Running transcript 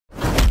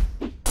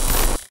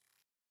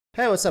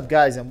Hey, what's up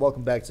guys, and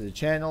welcome back to the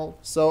channel.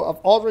 So I've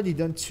already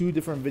done two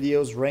different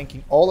videos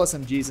ranking all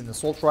SMGs and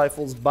assault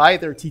rifles by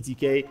their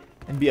TTK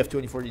and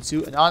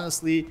BF2042, and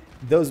honestly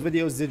those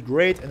videos did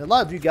great and a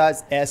lot of you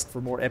guys asked for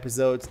more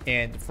episodes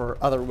and for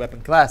other weapon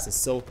classes.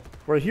 So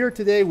we're here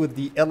today with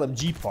the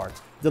LMG part.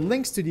 The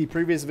links to the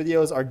previous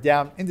videos are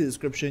down in the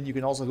description. You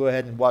can also go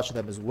ahead and watch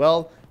them as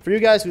well. For you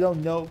guys who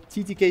don't know,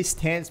 TTK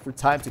stands for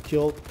time to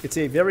kill. It's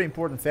a very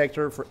important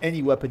factor for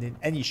any weapon in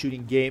any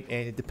shooting game,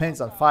 and it depends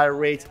on fire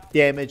rate,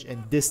 damage,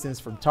 and distance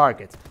from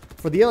target.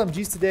 For the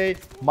LMGs today,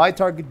 my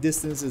target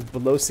distance is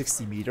below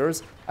 60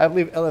 meters. I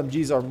believe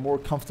LMGs are more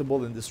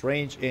comfortable in this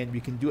range, and we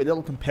can do a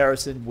little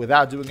comparison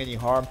without doing any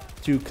harm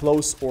to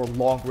close or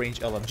long range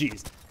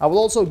LMGs. I will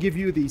also give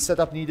you the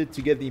setup needed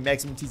to get the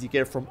maximum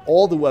TTK from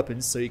all the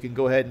weapons, so you can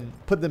go ahead and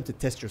put them to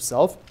test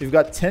yourself. We've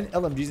got 10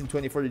 LMGs in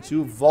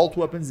 2042, vault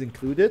weapons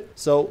included,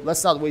 so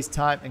let's not waste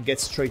time and get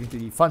straight into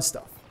the fun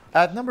stuff.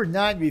 At number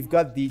 9, we've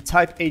got the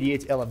Type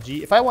 88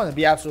 LMG. If I want to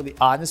be absolutely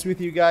honest with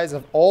you guys,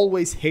 I've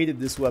always hated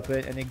this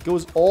weapon, and it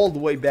goes all the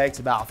way back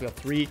to Battlefield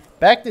 3.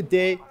 Back in the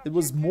day, it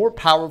was more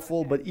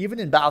powerful, but even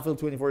in Battlefield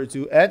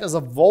 2042 and as a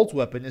vault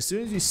weapon, as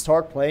soon as you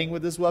start playing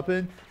with this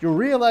weapon, you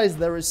realize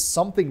there is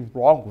something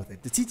wrong with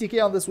it. The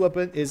TTK on this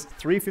weapon is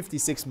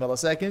 356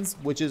 milliseconds,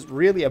 which is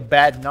really a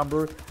bad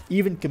number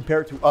even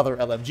compared to other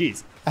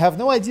LMGs. I have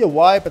no idea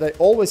why, but I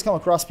always come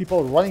across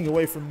people running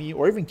away from me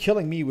or even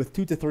killing me with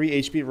 2 to 3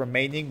 HP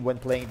remaining when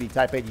playing the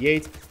Type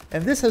 88,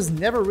 and this has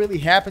never really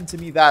happened to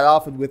me that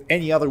often with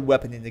any other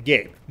weapon in the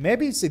game.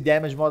 Maybe it's a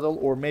damage model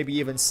or maybe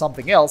even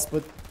something else,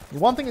 but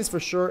one thing is for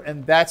sure,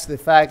 and that's the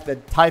fact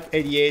that Type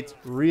 88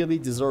 really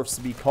deserves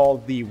to be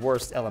called the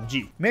worst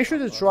LMG. Make sure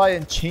to try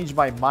and change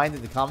my mind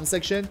in the comment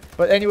section,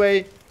 but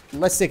anyway,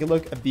 let's take a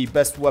look at the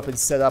best weapon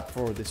setup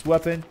for this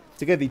weapon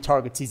to get the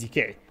target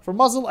TTK. For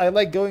muzzle, I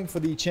like going for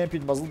the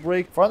champion muzzle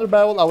brake. For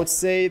underbarrel, I would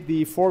say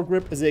the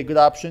foregrip is a good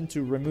option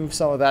to remove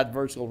some of that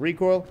vertical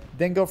recoil.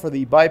 Then go for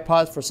the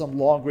bipod for some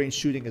long range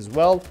shooting as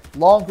well.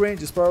 Long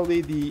range is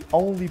probably the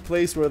only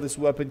place where this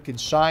weapon can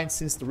shine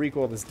since the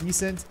recoil is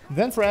decent.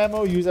 Then for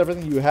ammo, use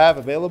everything you have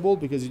available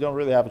because you don't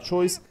really have a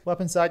choice.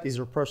 Weapon sight is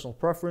your personal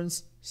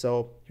preference.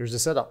 So here's the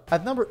setup.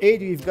 At number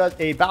 8, we've got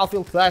a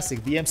Battlefield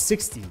Classic, the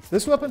M60.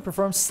 This weapon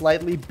performs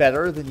slightly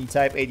better than the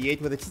Type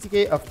 88 with a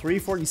TTK of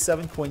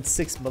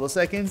 347.6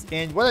 milliseconds.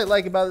 And what I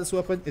like about this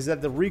weapon is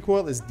that the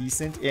recoil is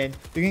decent and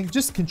you can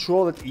just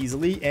control it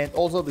easily, and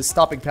also the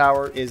stopping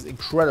power is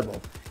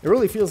incredible. It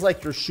really feels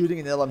like you're shooting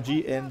an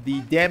LMG, and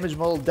the damage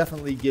model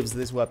definitely gives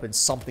this weapon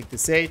something to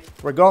say,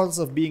 regardless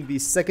of being the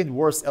second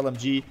worst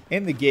LMG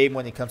in the game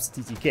when it comes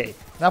to TTK.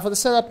 Now for the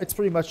setup, it's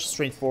pretty much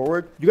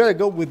straightforward. You gotta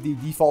go with the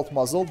default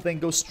muzzle, then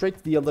go straight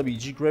to the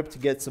LWG grip to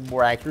get some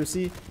more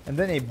accuracy, and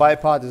then a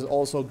bipod is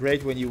also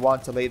great when you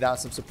want to lay down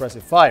some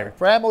suppressive fire.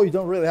 For ammo, you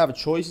don't really have a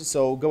choice,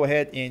 so go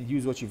ahead and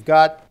use what you've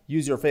got,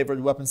 use your favorite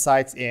weapon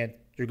sights, and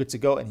you're good to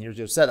go, and here's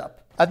your setup.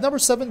 At number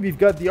 7, we've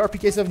got the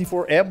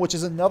RPK-74M, which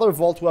is another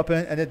vault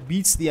weapon, and it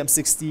beats the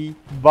M60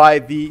 by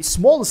the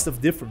smallest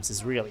of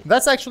differences, really.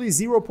 That's actually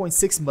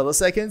 0.6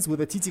 milliseconds with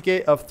a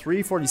TTK of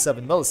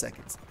 347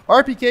 milliseconds.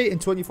 RPK in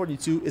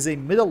 2042 is a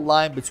middle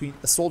line between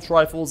assault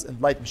rifles and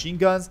light machine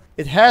guns.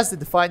 It has the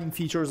defining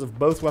features of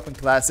both weapon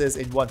classes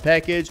in one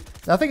package,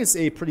 and I think it's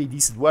a pretty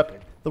decent weapon.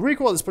 The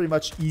recoil is pretty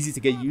much easy to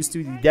get used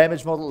to, the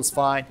damage model is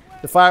fine,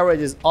 the fire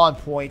rate is on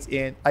point,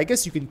 and I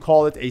guess you can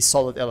call it a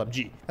solid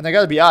LMG. And I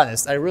gotta be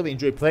honest, I really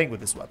enjoy playing with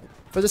this weapon.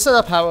 For the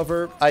setup,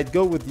 however, I'd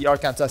go with the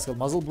Archon Tactical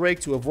Muzzle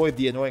Brake to avoid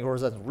the annoying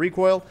horizontal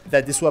recoil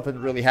that this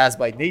weapon really has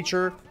by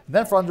nature.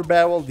 Then for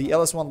underbarrel, the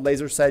LS1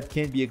 laser sight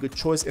can be a good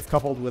choice if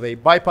coupled with a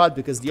bipod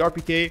because the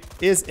RPK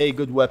is a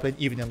good weapon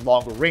even in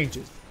longer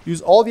ranges.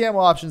 Use all the ammo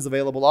options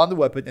available on the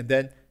weapon, and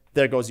then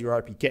there goes your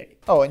RPK.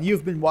 Oh, and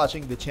you've been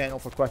watching the channel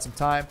for quite some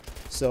time,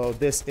 so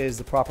this is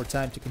the proper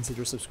time to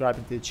consider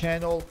subscribing to the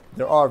channel.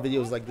 There are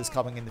videos like this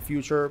coming in the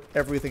future.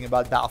 Everything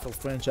about Battlefield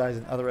franchise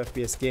and other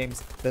FPS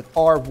games that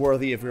are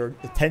worthy of your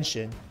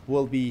attention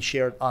will be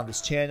shared on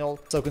this channel,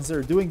 so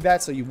consider doing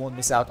that so you won't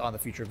miss out on the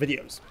future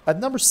videos. At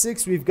number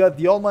 6, we've got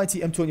the almighty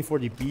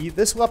M2040B.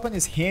 This weapon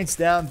is hands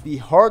down the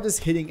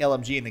hardest hitting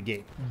LMG in the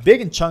game.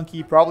 Big and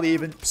chunky, probably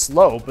even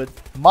slow, but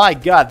my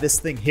god, this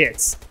thing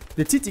hits.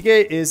 The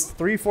TTK is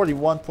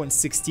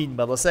 341.16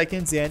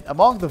 milliseconds, and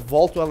among the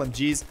Vault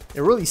LMGs,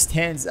 it really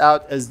stands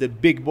out as the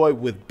big boy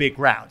with big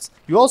rounds.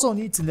 You also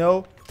need to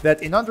know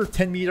that in under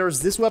 10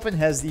 meters, this weapon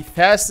has the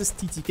fastest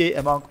TTK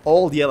among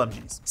all the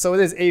LMGs. So it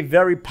is a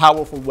very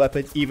powerful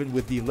weapon even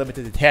with the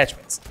limited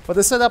attachments. For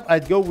the setup,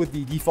 I'd go with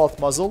the default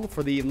muzzle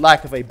for the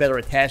lack of a better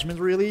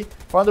attachment really.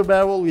 For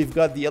underbarrel, we've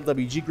got the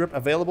LWG grip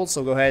available,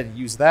 so go ahead and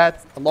use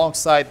that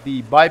alongside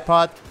the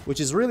bipod,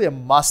 which is really a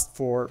must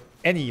for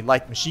any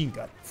light machine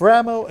gun. For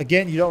ammo,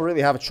 again, you don't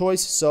really have a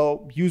choice,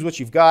 so use what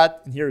you've got,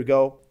 and here you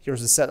go.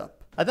 Here's the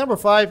setup. At number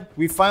 5,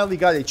 we finally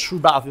got a true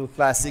Battlefield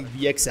classic,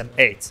 the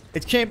XM8.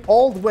 It came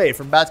all the way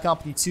from Bad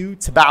Company 2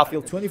 to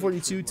Battlefield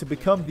 2042 to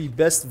become the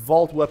best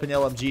vault weapon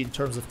LMG in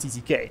terms of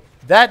TTK.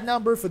 That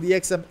number for the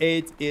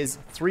XM8 is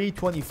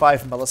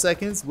 325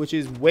 milliseconds, which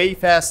is way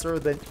faster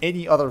than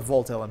any other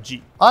Volt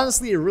LMG.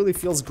 Honestly, it really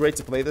feels great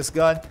to play this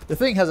gun. The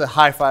thing has a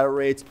high fire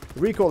rate, the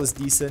recoil is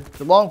decent,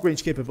 the long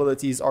range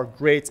capabilities are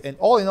great, and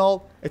all in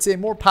all, it's a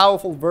more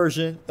powerful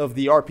version of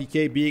the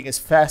RPK being as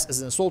fast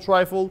as an assault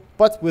rifle,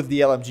 but with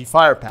the LMG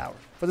firepower.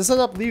 For the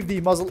setup, leave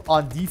the muzzle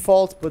on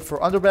default, but for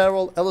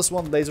underbarrel,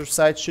 LS1 laser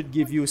sight should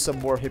give you some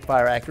more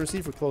hipfire accuracy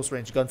for close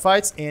range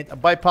gunfights, and a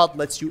bipod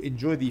lets you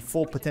enjoy the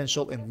full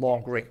potential in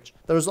long range.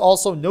 There's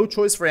also no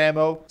choice for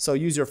ammo, so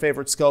use your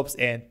favorite scopes,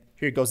 and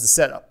here goes the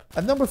setup.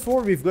 At number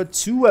 4, we've got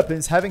two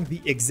weapons having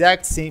the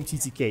exact same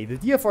TTK, the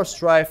DFR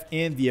Strife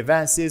and the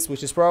Avances,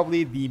 which is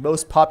probably the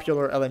most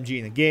popular LMG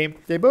in the game.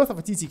 They both have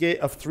a TTK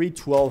of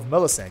 312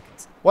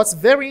 milliseconds. What's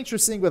very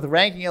interesting with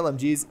ranking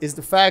LMGs is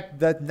the fact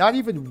that not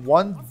even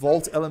one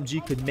Volt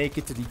LMG could make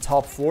it to the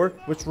top 4,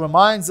 which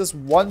reminds us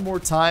one more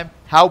time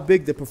how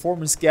big the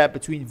performance gap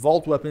between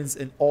Volt weapons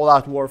and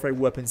all-out warfare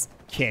weapons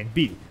can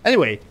be.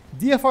 Anyway,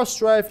 DFR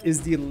Strife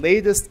is the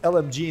latest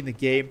LMG in the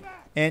game,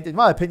 and in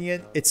my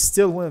opinion, it's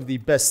still one of the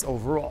best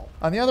overall.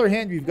 On the other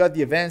hand, we've got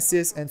the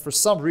Avances, and for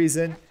some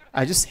reason,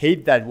 I just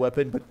hate that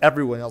weapon, but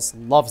everyone else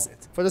loves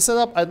it. For the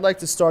setup, I'd like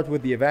to start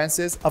with the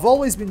Avances. I've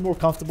always been more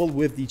comfortable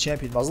with the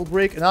Champion muzzle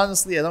brake, and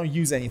honestly, I don't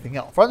use anything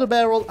else. For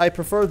underbarrel, I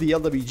prefer the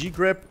LWG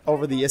grip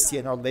over the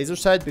STNR laser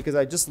sight because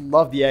I just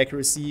love the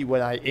accuracy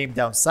when I aim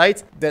down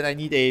sight. Then I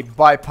need a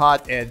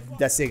bipod, and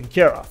that's taken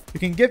care of. You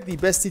can get the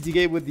best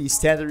TTK with the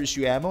standard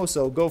issue ammo,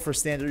 so go for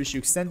standard issue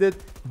extended,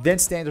 then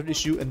standard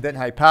issue, and then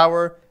high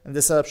power, and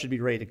the setup should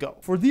be ready to go.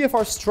 For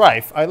DFR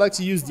Strife, I like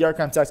to use the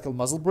Arkham Tactical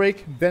muzzle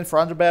brake. Then for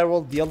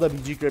underbarrel, the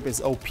LWG grip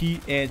is OP,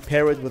 and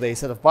pair it with a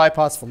set of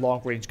bipods for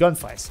long range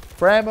gunfights.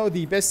 For ammo,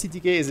 the best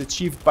TTK is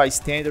achieved by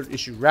standard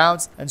issue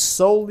rounds, and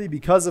solely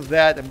because of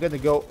that, I'm gonna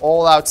go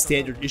all out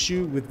standard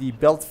issue with the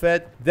belt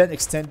fed, then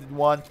extended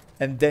one,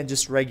 and then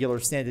just regular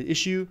standard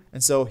issue.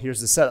 And so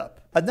here's the setup.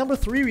 At number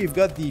 3, we've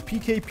got the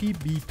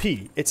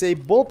PKP-BP. It's a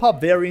bullpup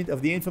variant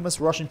of the infamous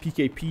Russian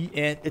PKP,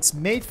 and it's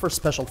made for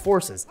special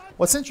forces.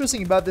 What's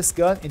interesting about this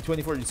gun in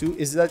 2042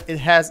 is that it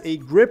has a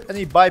grip and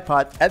a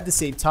bipod at the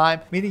same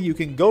time, meaning you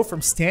can go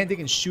from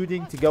standing and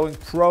shooting to going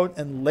prone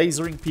and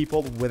lasering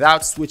people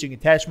without switching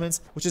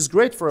attachments, which is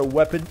great for a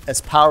weapon as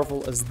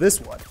powerful as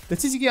this one. The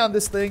TTK on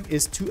this thing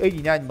is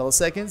 289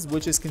 milliseconds,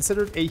 which is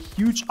considered a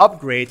huge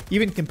upgrade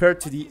even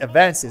compared to the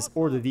Avances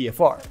or the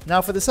DFR.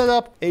 Now for the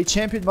setup, a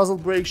Champion muzzle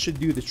brake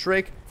should do the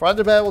trick. For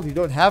underbarrel, you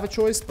don't have a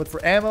choice, but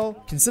for ammo,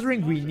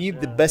 considering we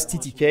need the best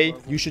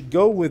TTK, you should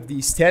go with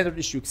the standard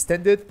issue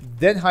extended,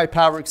 then high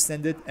power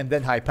extended, and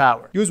then high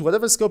power. Use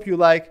whatever scope you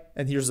like,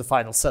 and here's the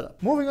final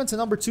setup. Moving on to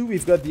number 2,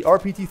 we've got the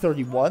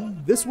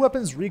RPT-31. This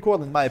weapon's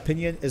recoil, in my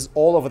opinion, is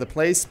all over the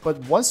place, but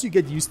once you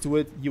get used to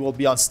it, you will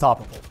be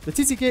unstoppable. The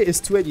TTK is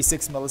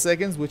 286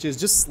 milliseconds, which is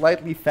just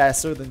slightly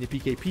faster than the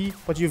PKP,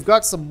 but you've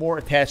got some more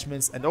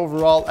attachments, and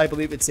overall, I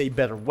believe it's a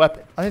better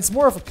weapon. And it's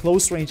more of a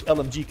close-range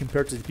LMG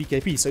compared to the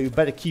PKP, so you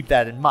better keep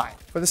that in mind.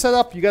 For the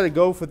setup, you gotta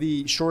go for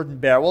the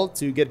shortened barrel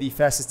to get the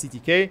fastest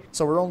TTK,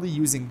 so we're only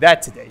using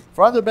that today.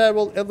 For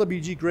underbarrel,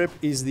 LWG grip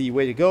is the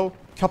way to go,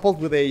 coupled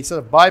with a set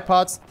of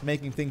bipods,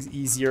 making things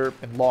easier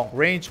in long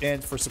range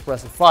and for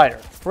suppressive fire.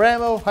 For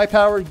ammo, high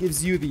power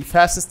gives you the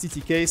fastest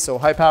TTK, so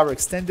high power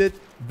extended,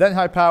 then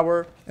high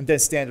power, and then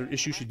standard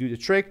issue should do the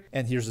trick,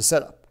 and here's the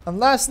setup. And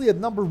lastly, at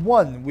number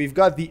 1, we've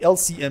got the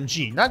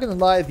LCMG. Not gonna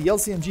lie, the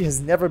LCMG has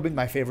never been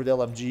my favorite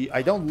LMG.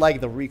 I don't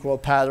like the recoil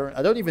pattern.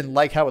 I don't even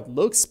like how it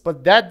looks,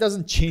 but that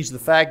doesn't change the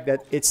fact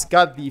that it's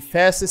got the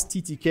fastest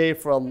TTK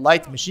for a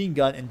light machine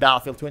gun in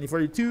Battlefield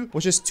 2042,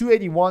 which is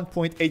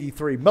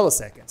 281.83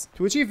 milliseconds.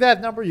 To achieve that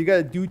number, you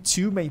gotta do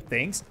two main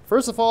things.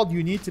 First of all,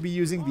 you need to be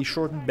using the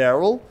shortened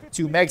barrel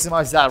to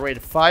maximize that rate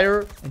of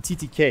fire and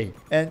TTK.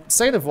 And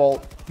second of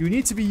all, you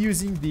need to be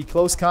using the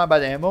close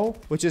combat ammo,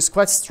 which is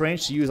quite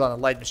strange to use on a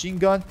light machine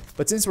gun,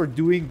 but since we're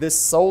doing this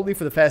solely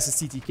for the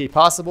fastest TTK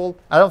possible,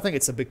 I don't think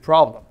it's a big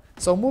problem.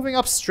 So moving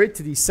up straight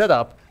to the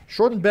setup,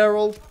 shortened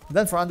barrel,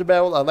 then for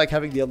underbarrel, I like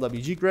having the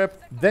LWG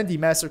grip, then the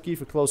master key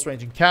for close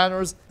range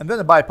encounters, and then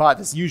a bipod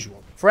as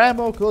usual. For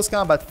ammo, close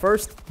combat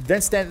first,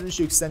 then standard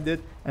issue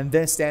extended, and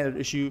then standard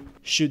issue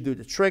should do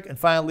the trick, and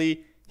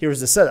finally,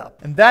 here's the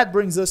setup. And that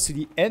brings us to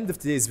the end of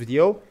today's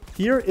video.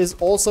 Here is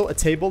also a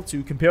table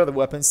to compare the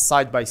weapons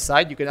side by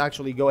side. You can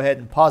actually go ahead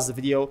and pause the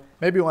video.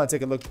 Maybe you want to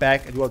take a look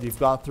back at what we've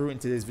gone through in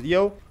today's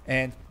video.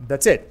 And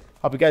that's it.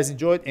 Hope you guys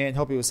enjoyed and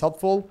hope it was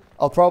helpful.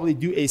 I'll probably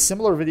do a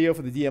similar video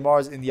for the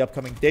DMRs in the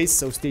upcoming days,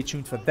 so stay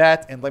tuned for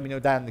that. And let me know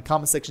down in the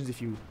comment sections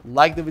if you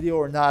like the video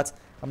or not.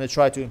 I'm going to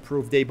try to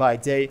improve day by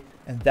day,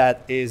 and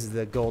that is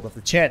the goal of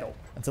the channel.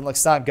 Until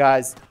next time,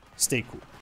 guys, stay cool.